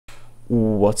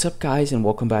What's up guys, and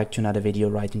welcome back to another video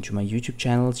right into my YouTube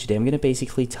channel. Today I'm going to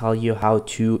basically tell you how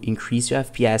to increase your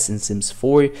FPS in Sims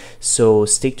 4. So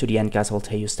stick to the end guys, I'll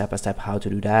tell you step by step how to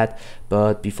do that.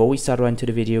 But before we start right into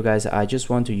the video guys, I just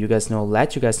want to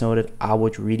let you guys know that I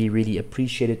would really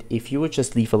appreciate it if you would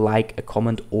just leave a like, a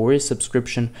comment or a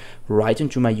subscription right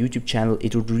into my YouTube channel.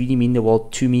 It would really mean the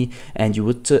world to me, and you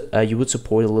would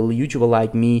support a little YouTuber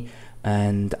like me,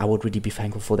 and I would really be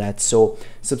thankful for that. So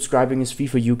subscribing is free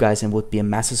for you guys and would be a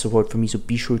massive support for me, so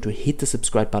be sure to hit the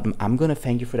subscribe button. I'm gonna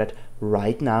thank you for that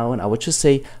right now, and I would just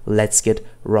say let's get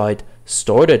right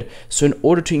started. So in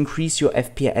order to increase your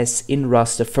FPS in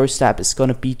Rust, the first step is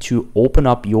gonna be to open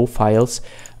up your files,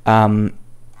 and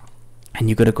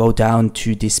you're gonna go down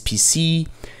to this PC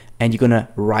and you're gonna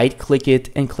right click it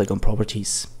and click on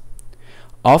properties.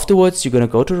 Afterwards, you're going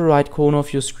to go to the right corner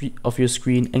of your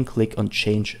screen and click on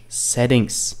change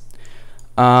settings.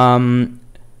 When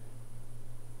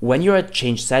you're at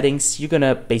change settings, you're going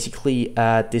to basically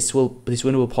this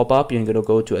window will pop up. You're going to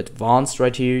go to advanced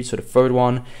right here, so the third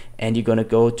one, and you're going to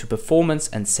go to performance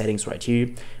and settings right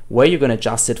here, where you're going to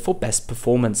adjust it for best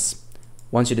performance.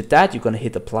 Once you did that, you're going to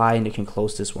hit apply and you can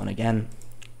close this one again.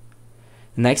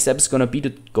 The next step is going to be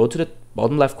to go to the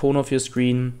bottom left corner of your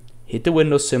screen, hit the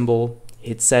Windows symbol,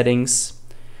 hit settings,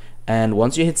 and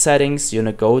once you hit settings, you're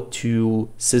gonna go to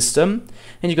system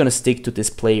and you're gonna stick to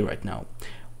display right now,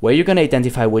 where you're gonna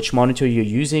identify which monitor you're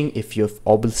using. If you have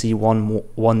obviously more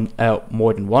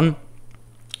than one,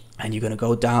 and you're gonna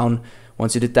go down,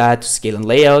 once you did that, to scale and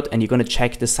layout, and you're gonna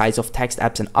check the size of text,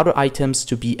 apps and other items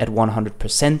to be at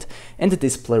 100%, and the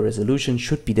display resolution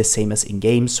should be the same as in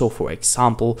game. So for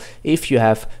example, if you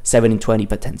have 1720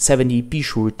 by 1070, be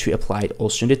sure to apply it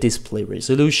also in the display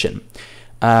resolution.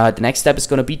 The next step is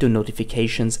going to be the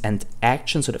notifications and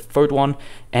actions, so the third one,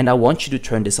 and I want you to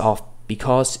turn this off,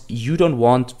 because you don't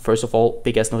want, first of all,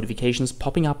 big ass notifications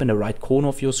popping up in the right corner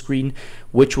of your screen,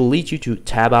 which will lead you to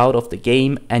tab out of the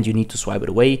game and you need to swipe it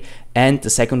away. And the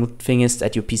second thing is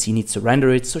that your PC needs to render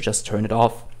it, so just turn it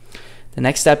off. The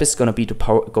next step is going to be to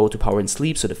go to power and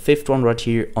sleep, so the fifth one right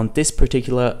here. On this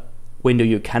particular window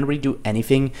you can't really do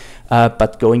anything,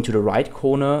 but going to the right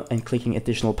corner and clicking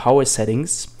additional power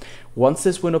settings. Once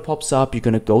this window pops up, you're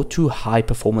going to go to high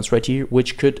performance right here,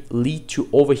 which could lead to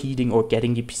overheating or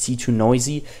getting the PC too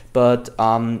noisy. But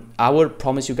I would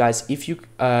promise you guys, if you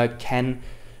can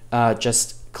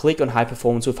just click on high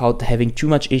performance without having too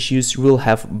much issues, you will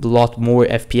have a lot more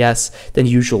FPS than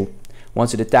usual.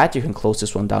 Once you did that, you can close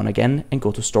this one down again and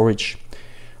go to storage.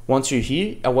 Once you're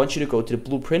here, I want you to go to the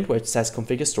blueprint where it says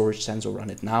configure storage sensor, run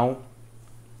it now.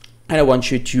 And I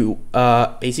want you to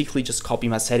basically just copy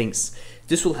my settings.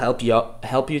 This will help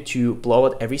you to blow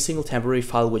out every single temporary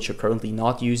file which you're currently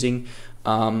not using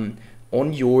on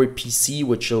your PC,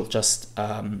 which will just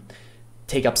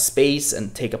take up space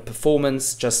and take up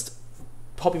performance. Just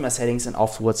copy my settings and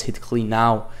afterwards hit clean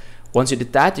now. Once you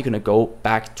did that, you're gonna go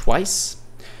back twice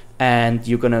and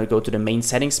you're gonna go to the main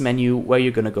settings menu, where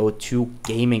you're gonna go to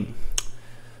gaming.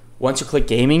 Once you click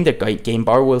gaming, the game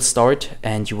bar will start,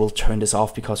 and you will turn this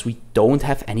off because we don't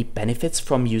have any benefits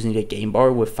from using the game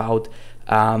bar without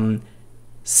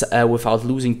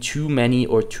losing too many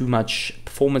or too much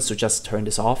performance, so just turn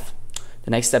this off.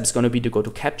 The next step is going to be to go to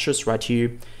captures right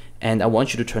here, and I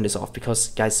want you to turn this off because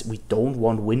guys, we don't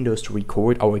want Windows to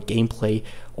record our gameplay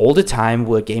all the time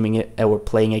we're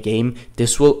playing a game.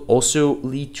 This will also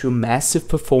lead to massive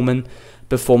performance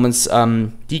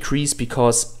decrease,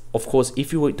 because of course,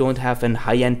 if you don't have a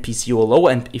high-end PC or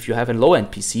low-end, if you have a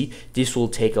low-end PC, this will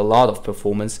take a lot of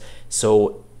performance.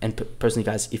 So, and personally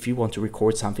guys, if you want to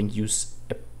record something, use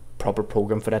a proper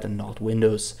program for that and not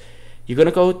Windows. You're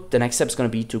gonna go, the next step is gonna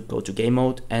be to go to game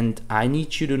mode, and I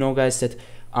need you to know guys that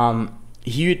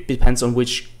here it depends on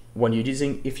which one you're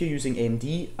using. If you're using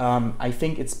AMD, I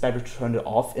think it's better to turn it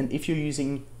off, and if you're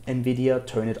using NVIDIA,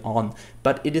 turn it on.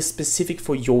 But it is specific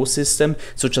for your system,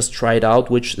 so just try it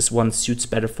out, which is one suits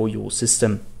better for your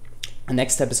system. The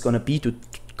next step is going to be to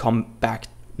come back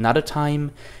another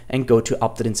time and go to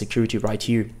update and security right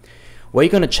here, where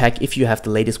you're going to check if you have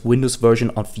the latest Windows version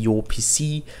of your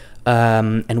PC,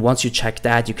 and once you check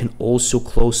that, you can also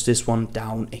close this one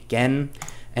down again.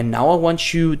 And now I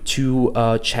want you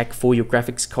to check for your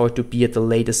graphics card to be at the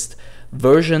latest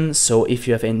version. So if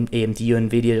you have an AMD or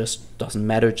NVIDIA, just doesn't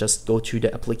matter, just go to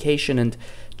the application and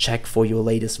check for your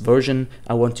latest version.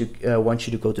 I want you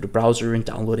to go to the browser and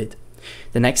download it.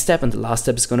 The next step and the last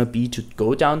step is going to be to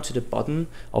go down to the bottom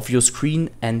of your screen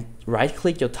and right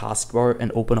click your taskbar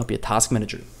and open up your task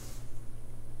manager.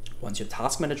 Once your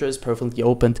task manager is perfectly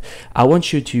opened, I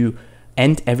want you to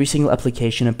end every single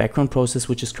application and background process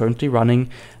which is currently running,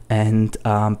 and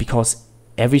because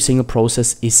every single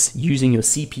process is using your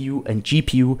CPU and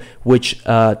GPU, which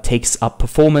takes up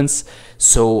performance.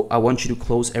 So I want you to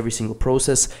close every single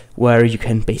process where you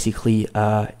can basically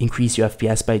increase your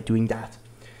FPS by doing that.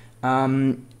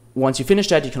 Once you finish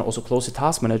that, you can also close the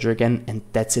task manager again, and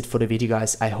that's it for the video,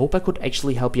 guys. I hope I could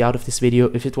actually help you out of this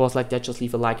video. If it was like that, just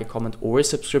leave a like, a comment, or a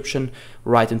subscription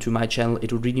right into my channel.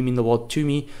 It would really mean a lot to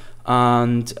me.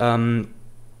 And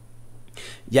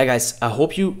yeah, guys, I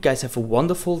hope you guys have a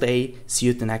wonderful day. See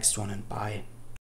you at the next one, and bye.